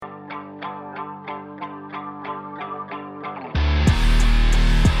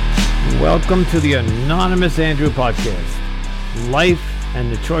Welcome to the Anonymous Andrew podcast. Life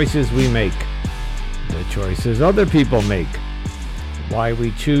and the choices we make. The choices other people make. Why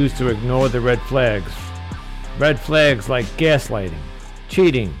we choose to ignore the red flags. Red flags like gaslighting,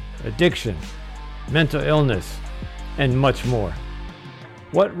 cheating, addiction, mental illness, and much more.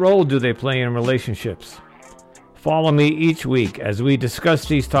 What role do they play in relationships? Follow me each week as we discuss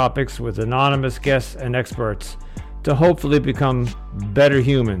these topics with anonymous guests and experts to hopefully become better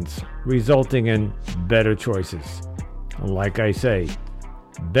humans, resulting in better choices. Like I say,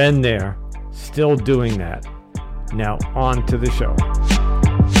 been there, still doing that. Now on to the show.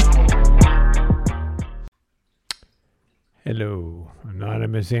 Hello,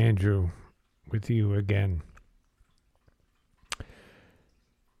 Anonymous Andrew with you again.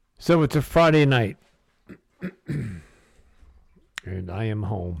 So it's a Friday night, and I am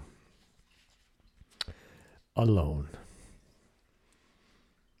home. Alone.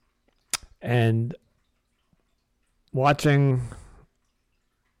 And watching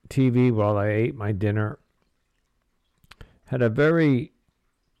TV while I ate my dinner. Had a very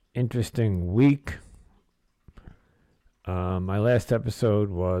interesting week. My last episode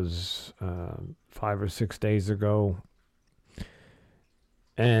was 5 or 6 days ago.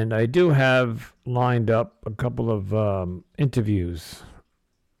 And I do have lined up a couple of interviews.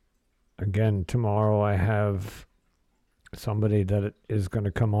 Again, tomorrow I have somebody that is going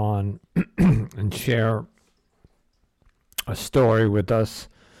to come on and share a story with us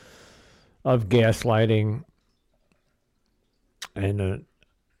of gaslighting and a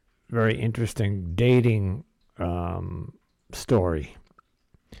very interesting dating story.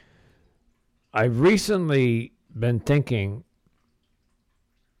 I've recently been thinking,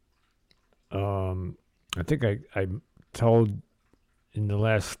 I think I told in the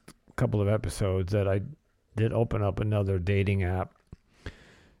last couple of episodes that I did open up another dating app.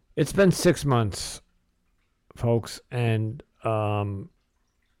 It's been 6 months, folks, and the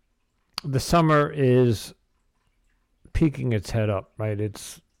summer is peeking its head up, right?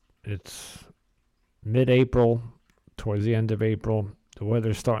 It's mid-April, towards the end of April. The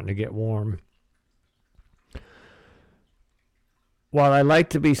weather's starting to get warm. While I like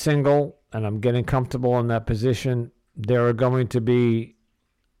to be single and I'm getting comfortable in that position, there are going to be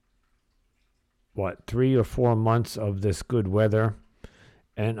 3 or 4 months of this good weather,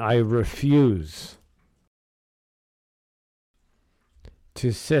 and I refuse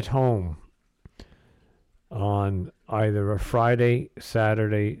to sit home on either a Friday,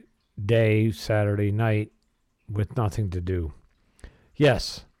 Saturday night with nothing to do.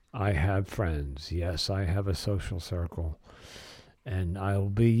 Yes, I have friends. Yes, I have a social circle, and I'll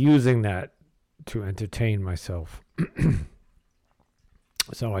be using that to entertain myself.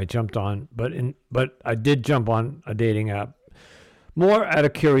 So I jumped on, but I did jump on a dating app more out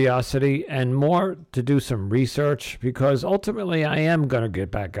of curiosity and more to do some research, because ultimately I am going to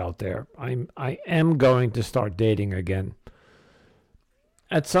get back out there. I am going to start dating again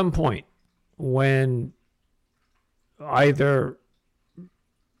at some point when either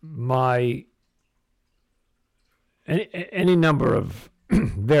any number of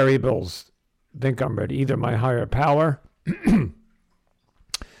variables think I'm ready. Either my higher power,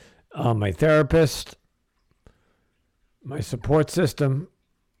 my therapist, my support system,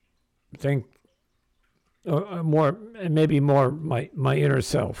 maybe more my inner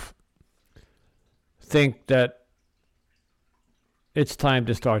self, think that it's time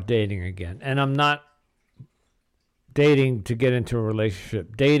to start dating again. And I'm not dating to get into a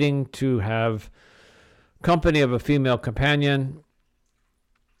relationship, dating to have company of a female companion,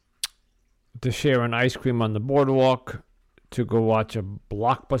 to share an ice cream on the boardwalk, to go watch a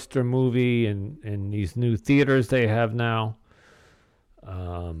blockbuster movie in these new theaters they have now,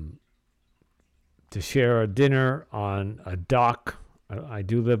 to share a dinner on a dock. I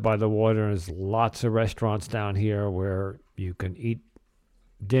do live by the water. There's lots of restaurants down here where you can eat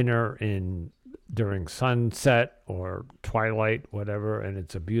dinner during sunset or twilight, whatever, and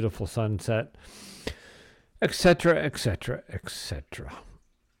it's a beautiful sunset, etc., etc., etc.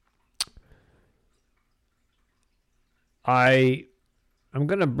 I'm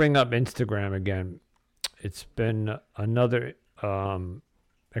going to bring up Instagram again. It's been another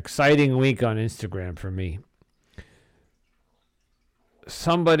exciting week on Instagram for me.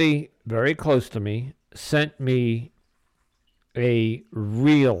 Somebody very close to me sent me a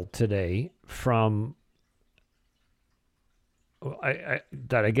reel today from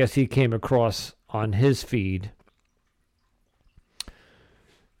that I guess he came across on his feed.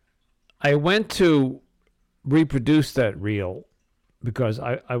 I went to reproduce that reel because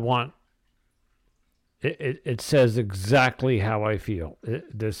I want it says exactly how I feel.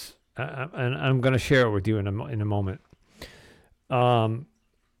 This and I'm going to share it with you in a moment. Not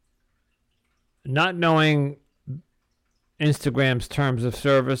knowing Instagram's terms of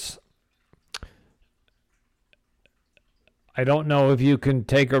service, I don't know if you can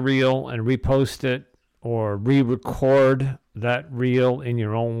take a reel and repost it or re-record that reel in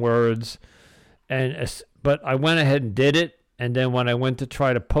your own words. But I went ahead and did it, and then when I went to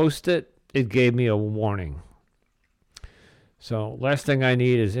try to post it, it gave me a warning. So last thing I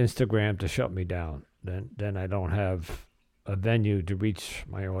need is Instagram to shut me down. Then I don't have a venue to reach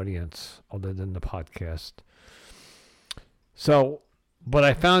my audience other than the podcast. So, but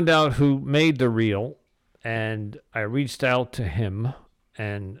I found out who made the reel, and I reached out to him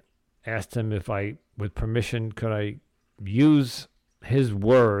and asked him if I, with permission, could I use his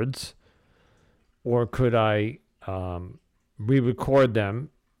words, or could I re-record them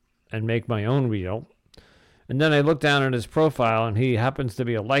and make my own reel. And then I looked down at his profile, and he happens to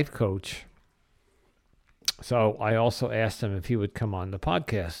be a life coach. So I also asked him if he would come on the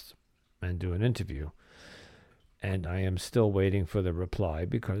podcast and do an interview. And I am still waiting for the reply,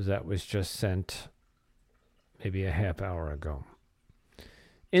 because that was just sent maybe a half hour ago.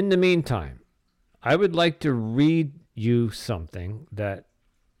 In the meantime, I would like to read you something that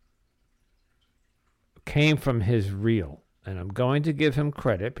came from his reel. And I'm going to give him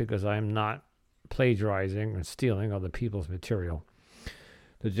credit, because I'm not plagiarizing or stealing other people's material.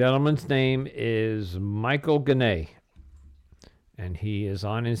 The gentleman's name is Michael Ganay, and he is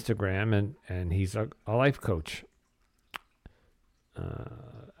on Instagram, and he's a life coach.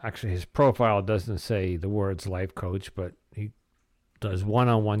 Actually, his profile doesn't say the words life coach, but he does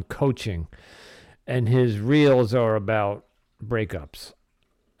one-on-one coaching, and his reels are about breakups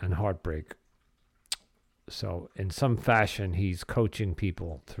and heartbreak. So in some fashion, he's coaching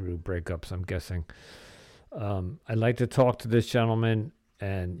people through breakups, I'm guessing. I'd like to talk to this gentleman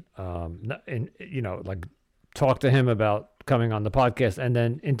and talk to him about coming on the podcast, and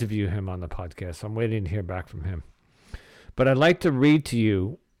then interview him on the podcast. So I'm waiting to hear back from him. But I'd like to read to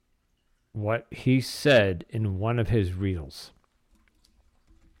you what he said in one of his reels.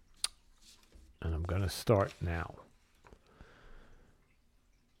 And I'm going to start now.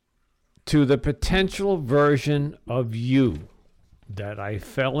 To the potential version of you that I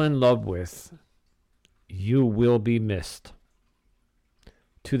fell in love with, you will be missed.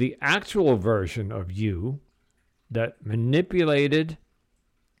 To the actual version of you that manipulated,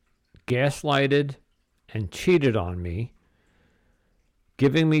 gaslighted, and cheated on me,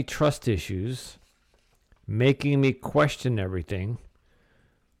 giving me trust issues, making me question everything,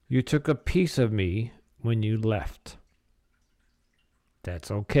 you took a piece of me when you left. That's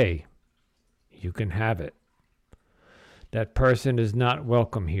okay. You can have it. That person is not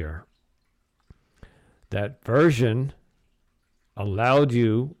welcome here. That version allowed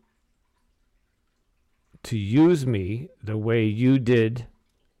you to use me the way you did,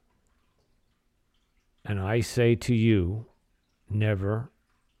 and I say to you, never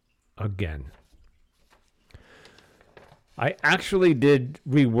again. I actually did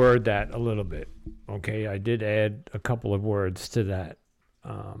reword that a little bit. Okay, I did add a couple of words to that.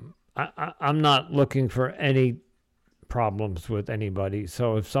 I'm not looking for any problems with anybody.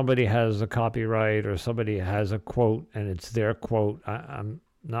 So if somebody has a copyright or somebody has a quote and it's their quote, I'm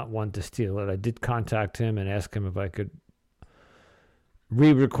not one to steal it. I did contact him and ask him if I could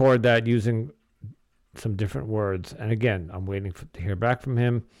re-record that using some different words. And again, I'm waiting to hear back from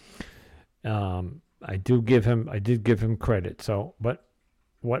him. I did give him credit. So, but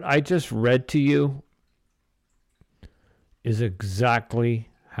what I just read to you is exactly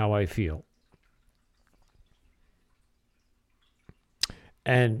how I feel.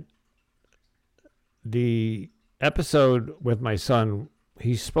 And the episode with my son,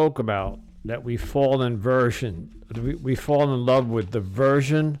 he spoke about that we fall in love with the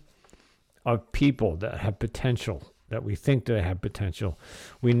version of people that have potential, that we think they have potential.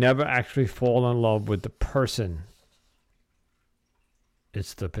 We never actually fall in love with the person.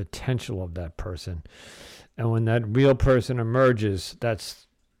 It's the potential of that person. And when that real person emerges,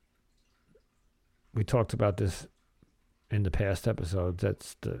 we talked about this in the past episodes,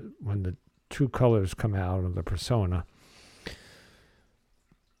 when the true colors come out of the persona.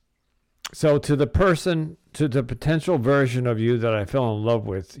 So to the potential version of you that I fell in love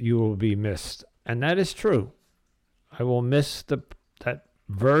with, you will be missed. And that is true. I will miss that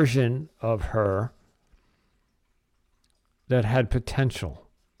version of her that had potential.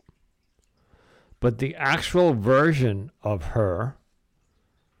 But the actual version of her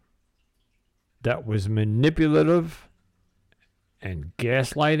that was manipulative and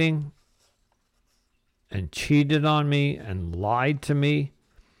gaslighting and cheated on me and lied to me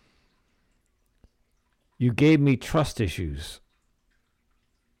You gave me trust issues,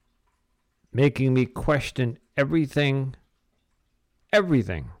 making me question everything.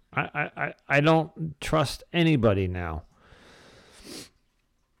 Everything. I don't trust anybody now.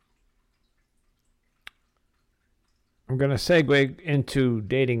 I'm going to segue into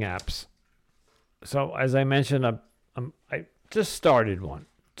dating apps. So as I mentioned, I just started one,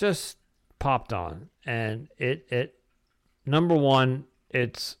 just popped on, and it number one,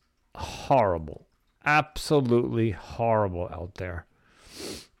 it's horrible, absolutely horrible out there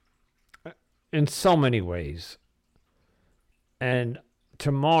in so many ways. And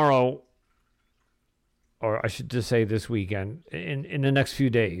tomorrow, or I should just say this weekend, in the next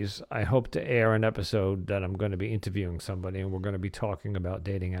few days, I hope to air an episode that I'm going to be interviewing somebody, and we're going to be talking about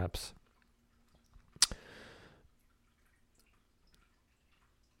dating apps.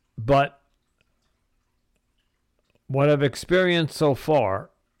 But what I've experienced so far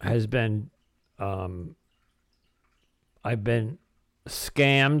has been, I've been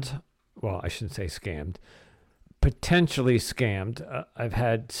scammed. Well, I shouldn't say scammed. Potentially scammed. I've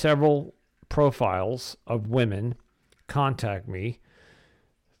had several profiles of women contact me.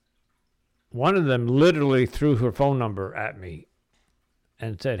 One of them literally threw her phone number at me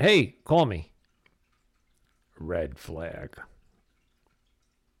and said, "Hey, call me." Red flag.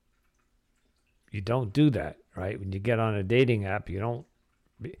 You don't do that, right? When you get on a dating app, you don't.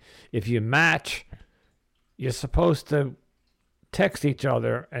 If you match, you're supposed to text each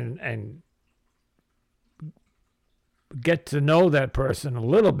other and get to know that person a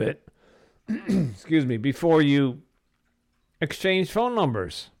little bit, excuse me, before you exchange phone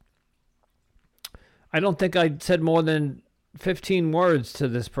numbers. I don't think I said more than 15 words to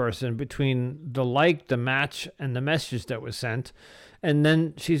this person between the like, the match, and the message that was sent. And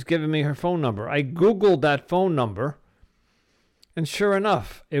then she's given me her phone number. I Googled that phone number, and sure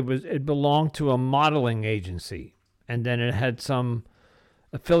enough, it belonged to a modeling agency. And then it had some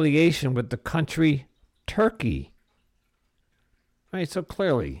affiliation with the country Turkey. Right, so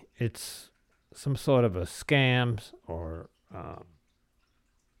clearly it's some sort of a scam or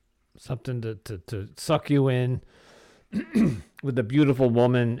something to suck you in with a beautiful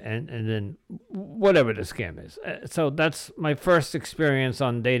woman and then whatever the scam is. So that's my first experience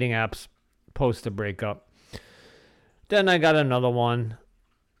on dating apps post the breakup. Then I got another one.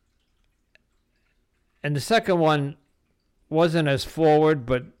 And the second one wasn't as forward,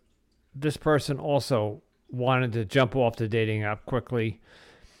 but this person also wanted to jump off the dating app quickly.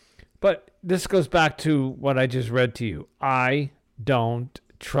 But this goes back to what I just read to you. I don't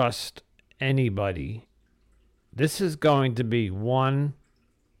trust anybody. This is going to be one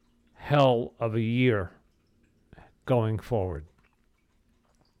hell of a year going forward.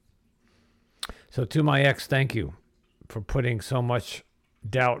 So to my ex, thank you for putting so much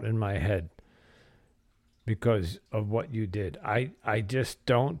doubt in my head because of what you did. I just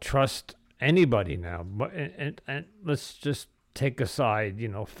don't trust anybody now. And let's just take aside,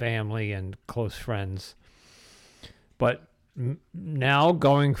 family and close friends. But now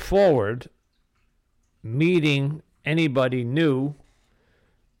going forward, meeting anybody new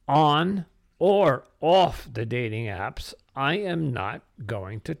on or off the dating apps, I am not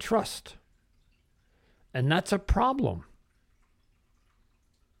going to trust. And that's a problem.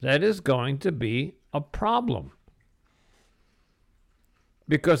 That is going to be a problem.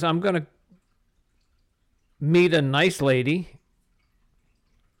 Because I'm going to meet a nice lady,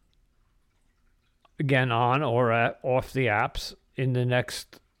 again, on or off the apps in the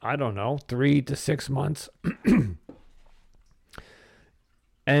next, 3 to 6 months.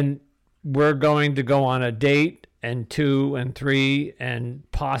 And we're going to go on a date and 2 and 3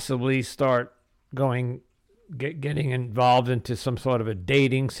 and possibly start getting involved into some sort of a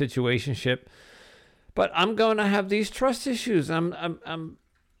dating situationship. But I'm going to have these trust issues. I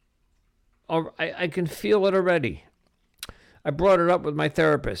can feel it already. I brought it up with my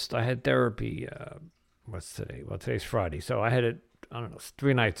therapist. I had therapy, what's today? Well, today's Friday. So I had it,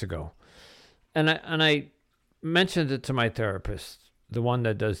 3 nights ago. And I mentioned it to my therapist, the one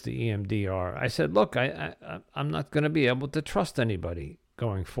that does the EMDR. I said, look, I'm not going to be able to trust anybody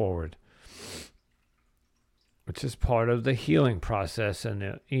going forward, which is part of the healing process and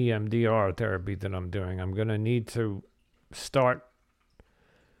the EMDR therapy that I'm doing. I'm going to need to start.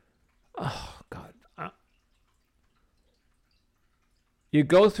 Oh, God. You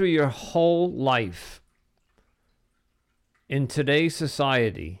go through your whole life in today's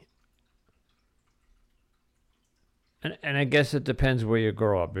society, and I guess it depends where you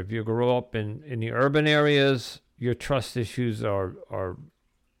grow up. If you grow up in the urban areas, your trust issues are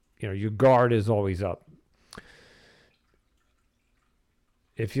your guard is always up.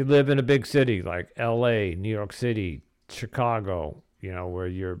 if you live in a big city like LA, New York City, Chicago, where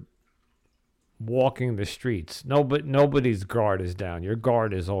you're walking the streets, nobody's guard is down. Your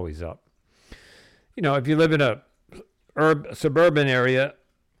guard is always up. If you live in a suburban area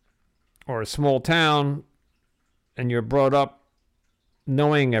or a small town and you're brought up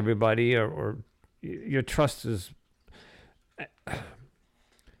knowing everybody, or your trust is...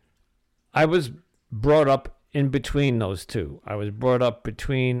 I was brought up in between those two. I was brought up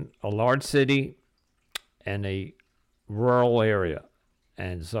between a large city and a rural area.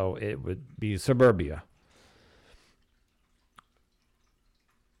 And so it would be suburbia.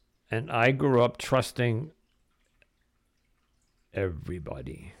 And I grew up trusting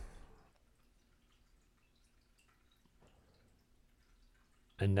everybody.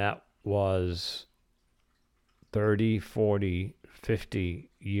 And that was 30, 40, 50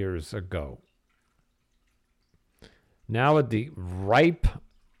 years ago. Now at the ripe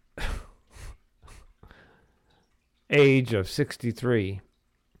age of 63,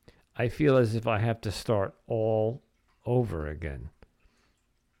 I feel as if I have to start all over again.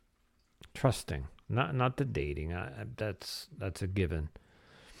 Trusting, not the dating. That's a given.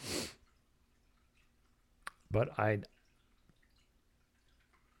 But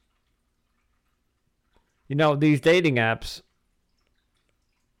these dating apps,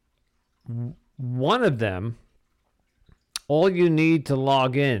 one of them, all you need to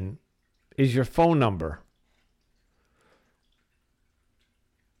log in is your phone number.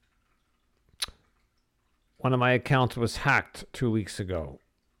 One of my accounts was hacked 2 weeks ago.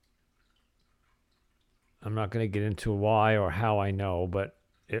 I'm not going to get into why or how I know, but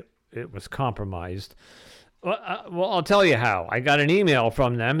it was compromised. Well, I'll tell you how. I got an email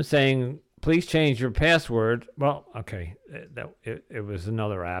from them saying, please change your password. Well, okay, it was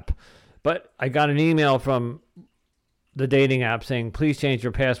another app. But I got an email from the dating app saying, please change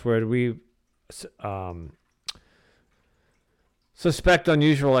your password. We suspect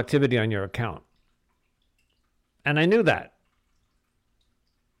unusual activity on your account. And I knew that.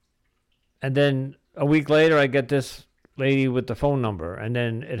 And then a week later, I get this lady with the phone number. And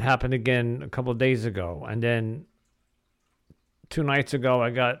then it happened again a couple of days ago. And then 2 nights ago, I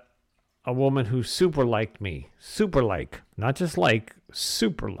got a woman who super liked me. Super like. Not just like,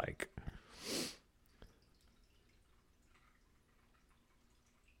 super like.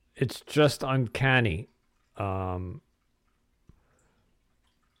 It's just uncanny.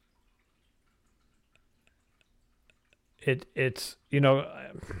 It's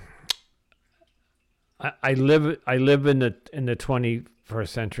I live in the 21st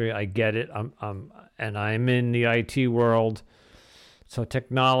century. I get it. And I'm in the IT world. So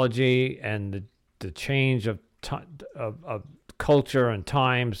technology and the change of culture and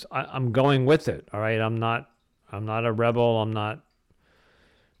times, I'm going with it. All right. I'm not a rebel. I'm not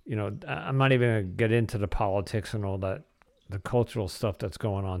even going to get into the politics and all that, the cultural stuff that's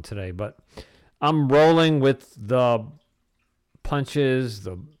going on today. But I'm rolling with the punches.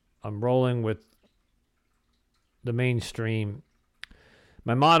 I'm rolling with the mainstream.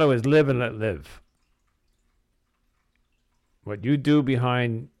 My motto is live and let live. What you do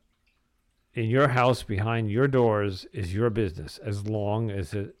in your house, behind your doors, is your business, as long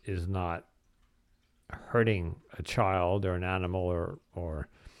as it is not hurting a child or an animal or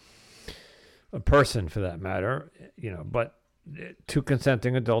a person for that matter, but two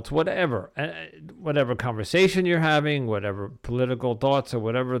consenting adults, whatever conversation you're having, whatever political thoughts or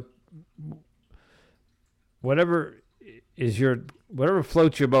whatever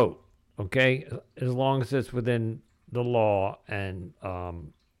floats your boat, okay? As long as it's within the law, and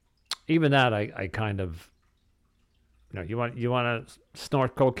even that, I kind of, you want to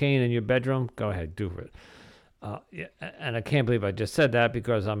snort cocaine in your bedroom? Go ahead, do it. Yeah, and I can't believe I just said that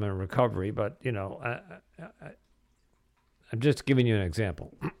because I'm in recovery, but I'm just giving you an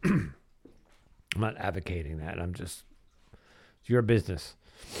example. I'm not advocating that. It's your business,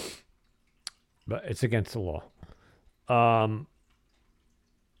 but it's against the law. I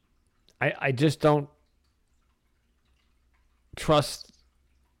just don't trust.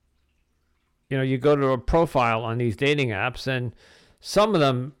 You go to a profile on these dating apps, and some of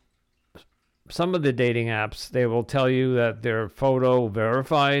the dating apps, they will tell you that they're photo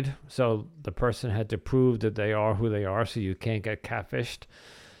verified. So the person had to prove that they are who they are, so you can't get catfished.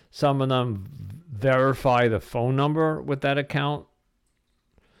 Some of them verify the phone number with that account.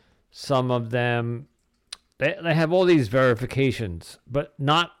 Some of them, they have all these verifications, but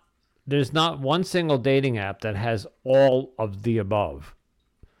there's not one single dating app that has all of the above.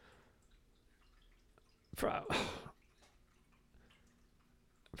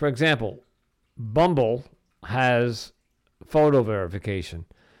 For example, Bumble has photo verification.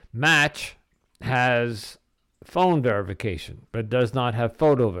 Match has phone verification, but does not have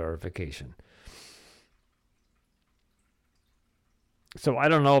photo verification. So I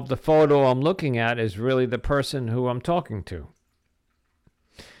don't know if the photo I'm looking at is really the person who I'm talking to.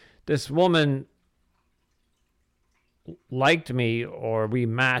 This woman liked me, or we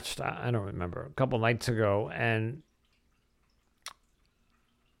matched, I don't remember, a couple nights ago, and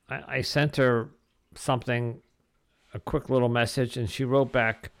I sent her something, a quick little message, and she wrote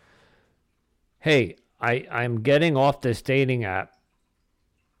back, "Hey, I'm getting off this dating app.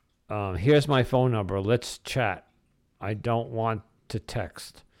 Here's my phone number. Let's chat. I don't want to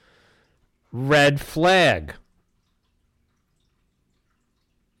text." Red flag.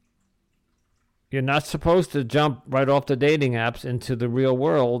 You're not supposed to jump right off the dating apps into the real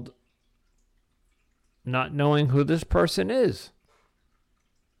world not knowing who this person is.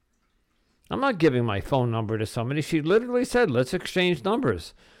 I'm not giving my phone number to somebody. She literally said, "Let's exchange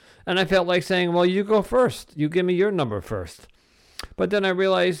numbers." And I felt like saying, "Well, you go first. You give me your number first." But then I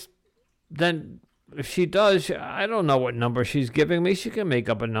realized, then if she does, I don't know what number she's giving me. She can make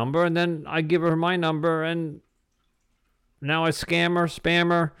up a number, and then I give her my number, and now a scammer,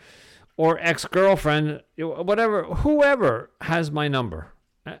 spammer, or ex-girlfriend, whatever, whoever has my number.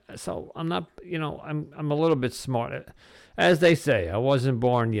 So I'm not, I'm a little bit smart. As they say, I wasn't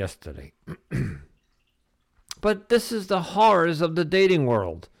born yesterday. But this is the horrors of the dating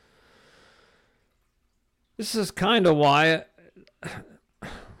world. This is kind of why, I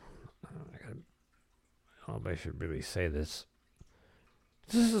don't know if I should really say this.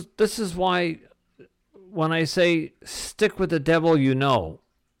 This is why when I say stick with the devil you know,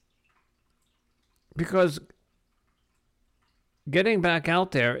 because getting back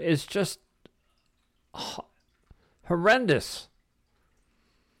out there is just horrendous.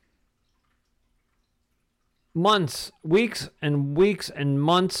 Months, weeks and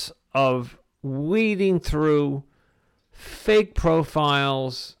months of weeding through fake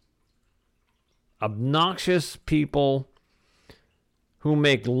profiles, obnoxious people who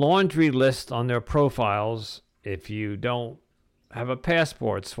make laundry lists on their profiles. If you don't have a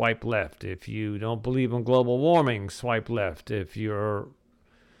passport, swipe left. If you don't believe in global warming, swipe left. If you're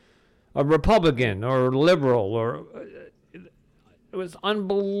a Republican or liberal, or it was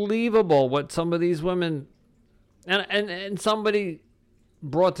unbelievable what some of these women, and somebody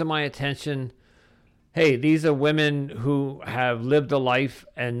brought to my attention, hey, these are women who have lived a life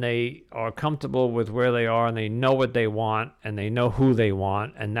and they are comfortable with where they are and they know what they want and they know who they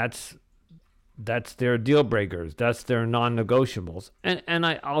want, and that's their deal breakers. That's their non-negotiables. And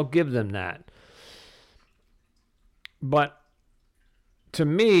I'll give them that. But to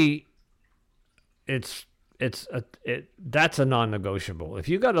me, that's a non-negotiable. If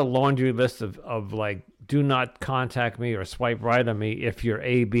you got a laundry list of like, do not contact me or swipe right on me if you're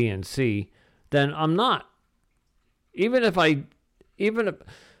A, B, and C, then I'm not. Even if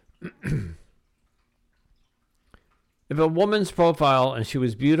if a woman's profile and she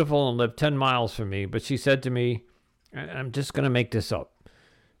was beautiful and lived 10 miles from me, but she said to me, I'm just going to make this up.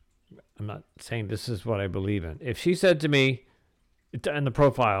 I'm not saying this is what I believe in. If she said to me in the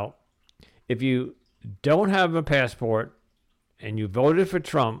profile, if you don't have a passport and you voted for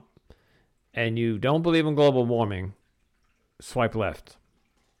Trump and you don't believe in global warming, swipe left.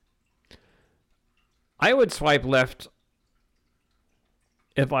 I would swipe left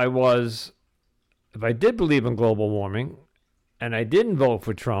if I did believe in global warming and I didn't vote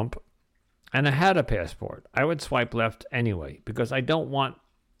for Trump and I had a passport. I would swipe left anyway, because I don't want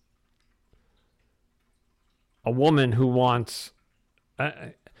a woman who wants...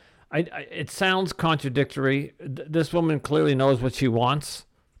 it sounds contradictory. This woman clearly knows what she wants,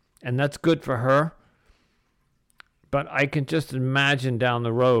 and that's good for her. But I can just imagine down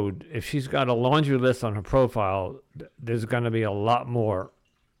the road, if she's got a laundry list on her profile, there's going to be a lot more.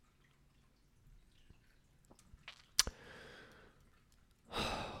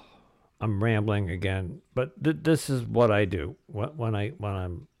 I'm rambling again, but this is what I do when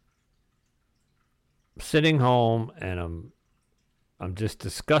I'm sitting home and I'm just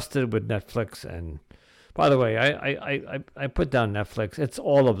disgusted with Netflix. And by the way, I put down Netflix. It's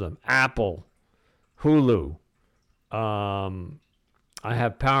all of them. Apple, Hulu. I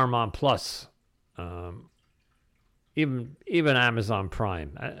have Paramount Plus. Even Amazon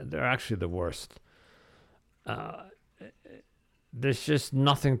Prime. They're actually the worst. There's just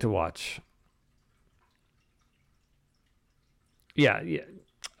nothing to watch. Yeah.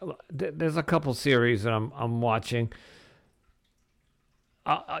 There's a couple series that I'm watching.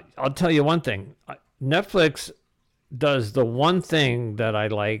 I'll tell you one thing. Netflix does the one thing that I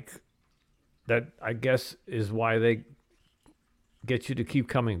like, that I guess is why they get you to keep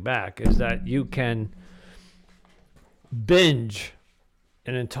coming back is that you can binge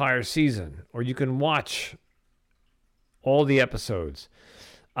an entire season, or you can watch all the episodes.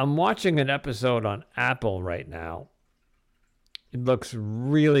 I'm watching an episode on Apple right now. It looks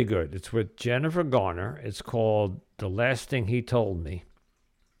really good. It's with Jennifer Garner. It's called The Last Thing He Told Me.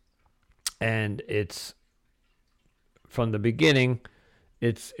 And it's, from the beginning,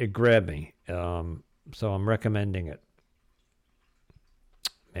 it grabbed me. So I'm recommending it.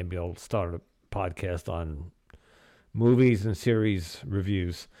 Maybe I'll start a podcast on movies and series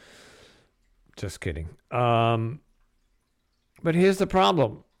reviews. Just kidding. But here's the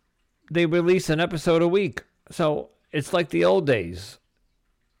problem. They release an episode a week. So it's like the old days.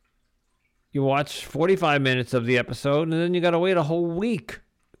 You watch 45 minutes of the episode, and then you got to wait a whole week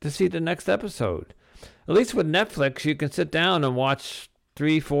to see the next episode. At least with Netflix, you can sit down and watch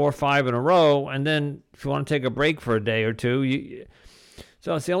 3, 4, 5 in a row, and then if you want to take a break for a day or two,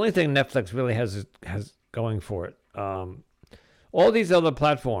 so it's the only thing Netflix really has going for it. All these other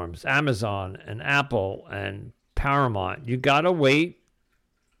platforms, Amazon and Apple and Paramount, you got to wait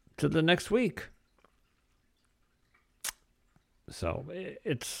to the next week. So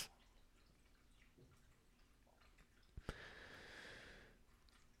it's...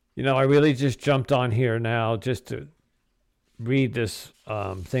 I really just jumped on here now just to read this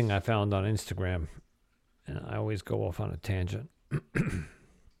thing I found on Instagram. And I always go off on a tangent.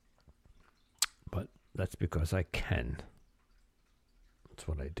 But that's because I can. That's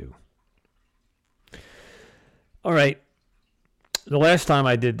what I do. All right. The last time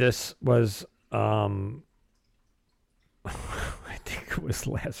I did this was, I think it was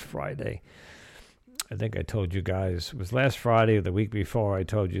last Friday. I think I told you guys, it was last Friday or the week before, I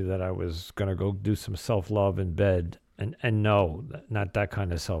told you that I was going to go do some self-love in bed. And no, not that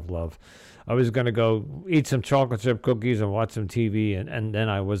kind of self-love. I was going to go eat some chocolate chip cookies and watch some TV, and then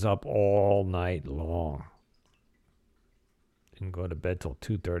I was up all night long. Didn't go to bed till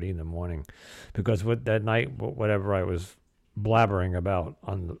 2:30 in the morning. Because that night, whatever I was blabbering about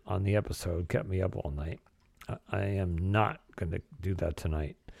on the episode kept me up all night. I am not going to do that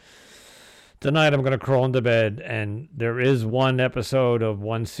tonight. Tonight I'm going to crawl into bed, and there is one episode of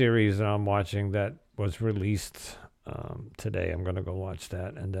one series that I'm watching that was released today. I'm going to go watch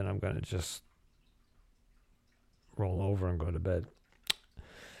that, and then I'm going to just roll over and go to bed.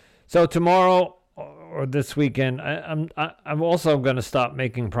 So tomorrow or this weekend, I'm also going to stop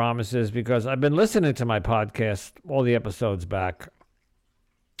making promises because I've been listening to my podcast, all the episodes back.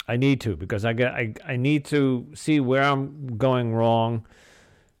 I need to, because I need to see where I'm going wrong.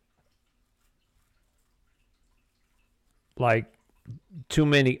 Like too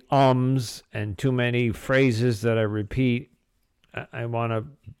many ums and too many phrases that I repeat. I want to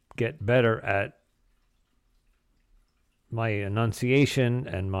get better at my enunciation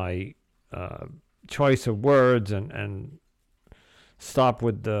and my choice of words, and stop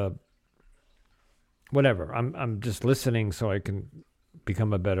with the whatever. I'm just listening so I can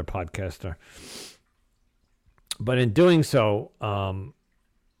become a better podcaster. But in doing so,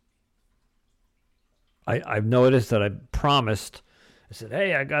 I've noticed that I promised. I said,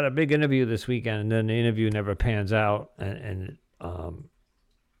 hey, I got a big interview this weekend, and then the interview never pans out. And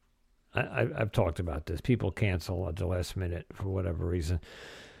I've talked about this. People cancel at the last minute for whatever reason.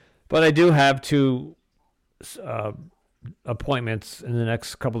 But I do have 2 appointments in the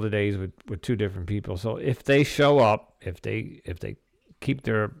next couple of days with 2 different people. So if they show up, if they keep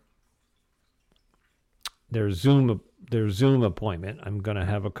their Zoom appointment, I'm going to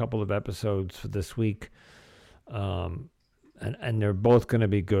have a couple of episodes for this week. And they're both going to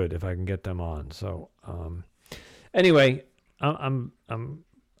be good if I can get them on. So, anyway, I'm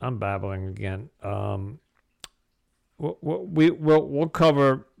babbling again. We'll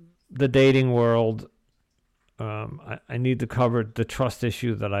cover the dating world. I need to cover the trust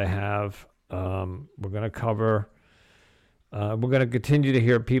issue that I have. We're going to cover. We're going to continue to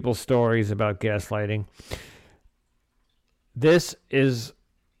hear people's stories about gaslighting. This is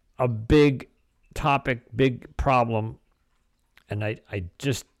a big topic, big problem, and I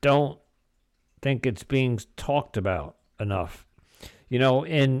just don't think it's being talked about enough.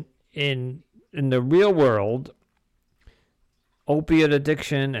 In the real world, opiate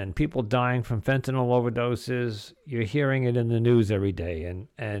addiction and people dying from fentanyl overdoses, you're hearing it in the news every day.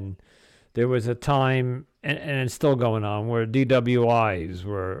 And there was a time, and it's still going on, where DWIs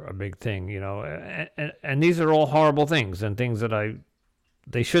were a big thing, and these are all horrible things and things that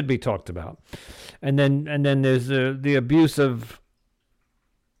they should be talked about. And then there's the abusive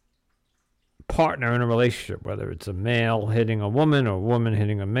partner in a relationship, whether it's a male hitting a woman or a woman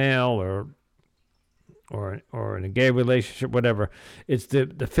hitting a male or or in a gay relationship, whatever. It's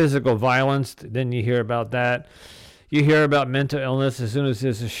the physical violence. Then you hear about that. You hear about mental illness. As soon as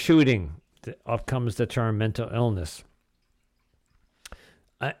there's a shooting, up comes the term mental illness.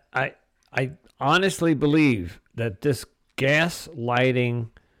 I honestly believe that this gaslighting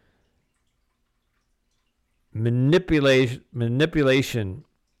manipulation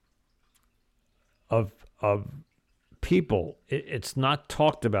of people, it's not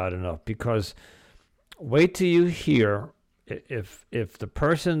talked about enough, because wait till you hear if the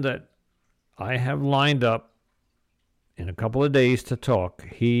person that I have lined up in a couple of days to talk,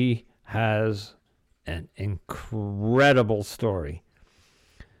 he has an incredible story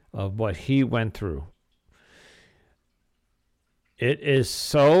of what he went through. It is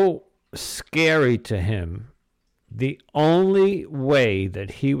so scary to him. The only way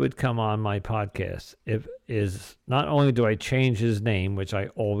that he would come on my podcast is not only do I change his name, which I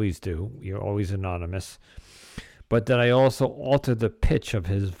always do, you're always anonymous, but that I also alter the pitch of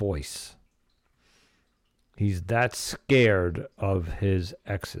his voice. He's that scared of his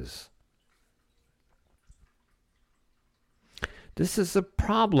exes. This is a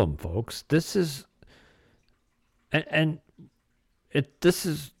problem, folks. This is, this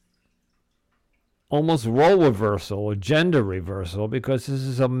is almost role reversal or gender reversal, because this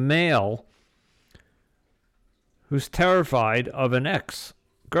is a male who's terrified of an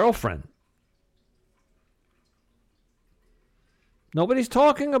ex-girlfriend. Nobody's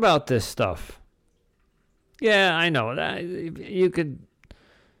talking about this stuff. Yeah, I know. You could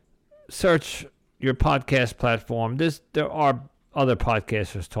search your podcast platform. There are other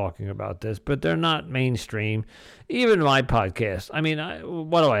podcasters talking about this, but they're not mainstream. Even my podcast. I mean,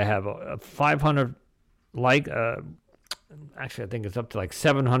 what do I have? 500 actually, I think it's up to like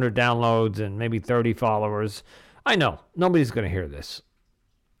 700 downloads and maybe 30 followers. I know nobody's going to hear this,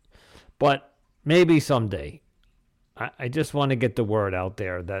 but maybe someday. I just want to get the word out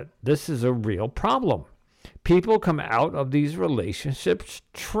there that this is a real problem. People come out of these relationships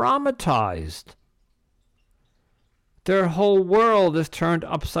traumatized. Their whole world is turned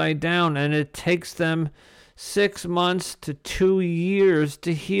upside down, and it takes them 6 months to 2 years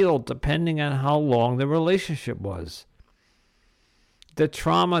to heal, depending on how long the relationship was. The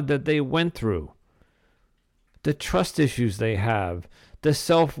trauma that they went through, the trust issues they have, the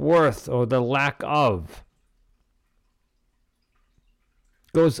self-worth or the lack of,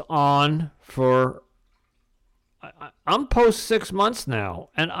 goes on for... I'm post 6 months now,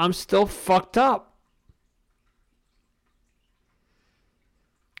 and I'm still fucked up.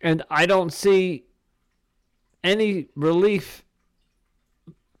 And I don't see any relief,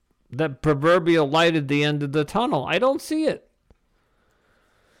 that proverbial light at the end of the tunnel. I don't see it.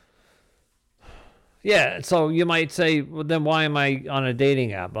 Yeah, so you might say, well, then why am I on a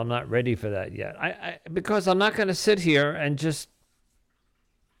dating app? I'm not ready for that yet. Because I'm not going to sit here and just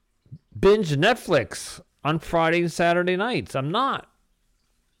binge Netflix on Friday and Saturday nights. I'm not.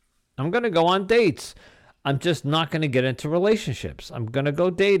 I'm going to go on dates. I'm just not going to get into relationships. I'm going to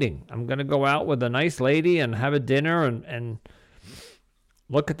go dating. I'm going to go out with a nice lady and have a dinner and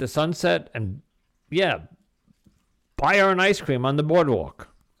look at the sunset and, yeah, buy her an ice cream on the boardwalk.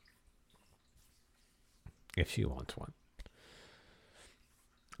 If she wants one.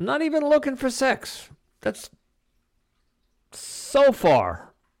 I'm not even looking for sex. That's so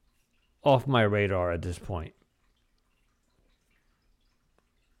far off my radar at this point.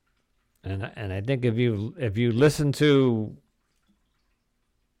 And I think if you listen to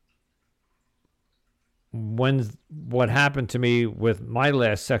what happened to me with my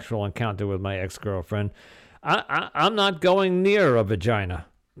last sexual encounter with my ex-girlfriend, I'm not going near a vagina.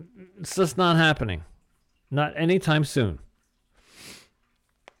 It's just not happening. Not anytime soon.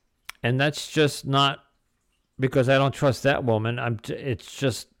 And that's just not because I don't trust that woman. It's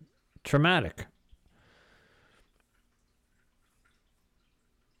just traumatic.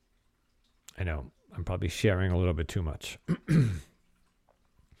 I know, I'm probably sharing a little bit too much.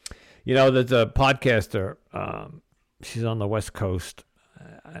 You know, there's a podcaster. She's on the West Coast.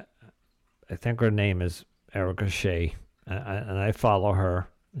 I think her name is Erica Shea. And I follow her.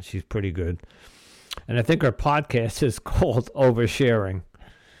 She's pretty good. And I think her podcast is called Oversharing.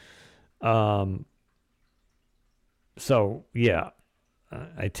 So, yeah,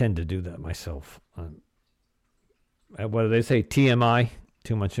 I tend to do that myself. What do they say? TMI?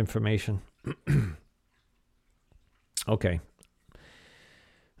 Too much information. Okay.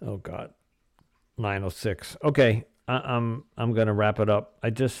 Oh God. 9:06. Okay. I'm gonna wrap it up. I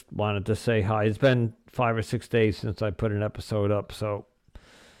just wanted to say hi. It's been 5 or 6 days since I put an episode up, so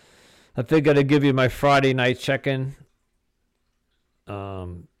I figured I'd give you my Friday night check-in.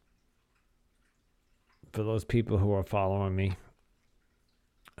 for those people who are following me.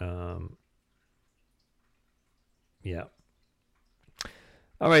 Yeah.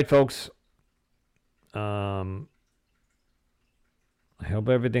 All right, folks. I hope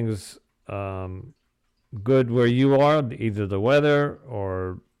everything's good where you are, either the weather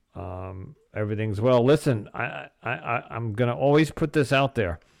or everything's well. Listen, I'm going to always put this out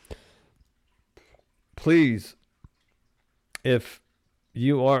there. Please, if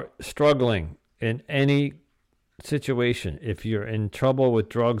you are struggling in any situation, if you're in trouble with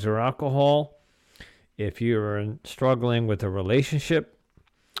drugs or alcohol, if you're struggling with a relationship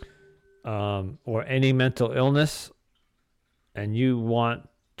or any mental illness, and you want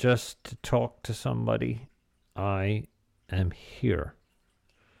just to talk to somebody, I am here.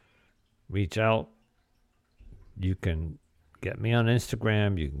 Reach out. You can get me on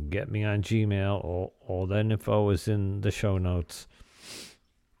Instagram. You can get me on Gmail. All that info is in the show notes.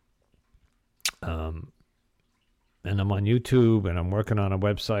 And I'm on YouTube, and I'm working on a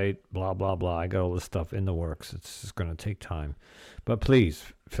website, blah, blah, blah. I got all this stuff in the works. It's just going to take time. But please,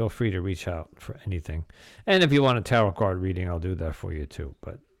 feel free to reach out for anything. And if you want a tarot card reading, I'll do that for you too.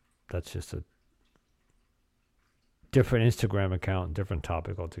 But that's just a different Instagram account, different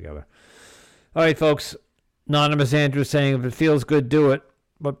topic altogether. All right, folks. Anonymous Andrew saying, if it feels good, do it.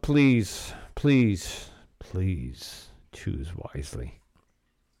 But please, please, please choose wisely.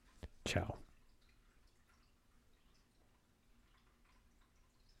 Ciao.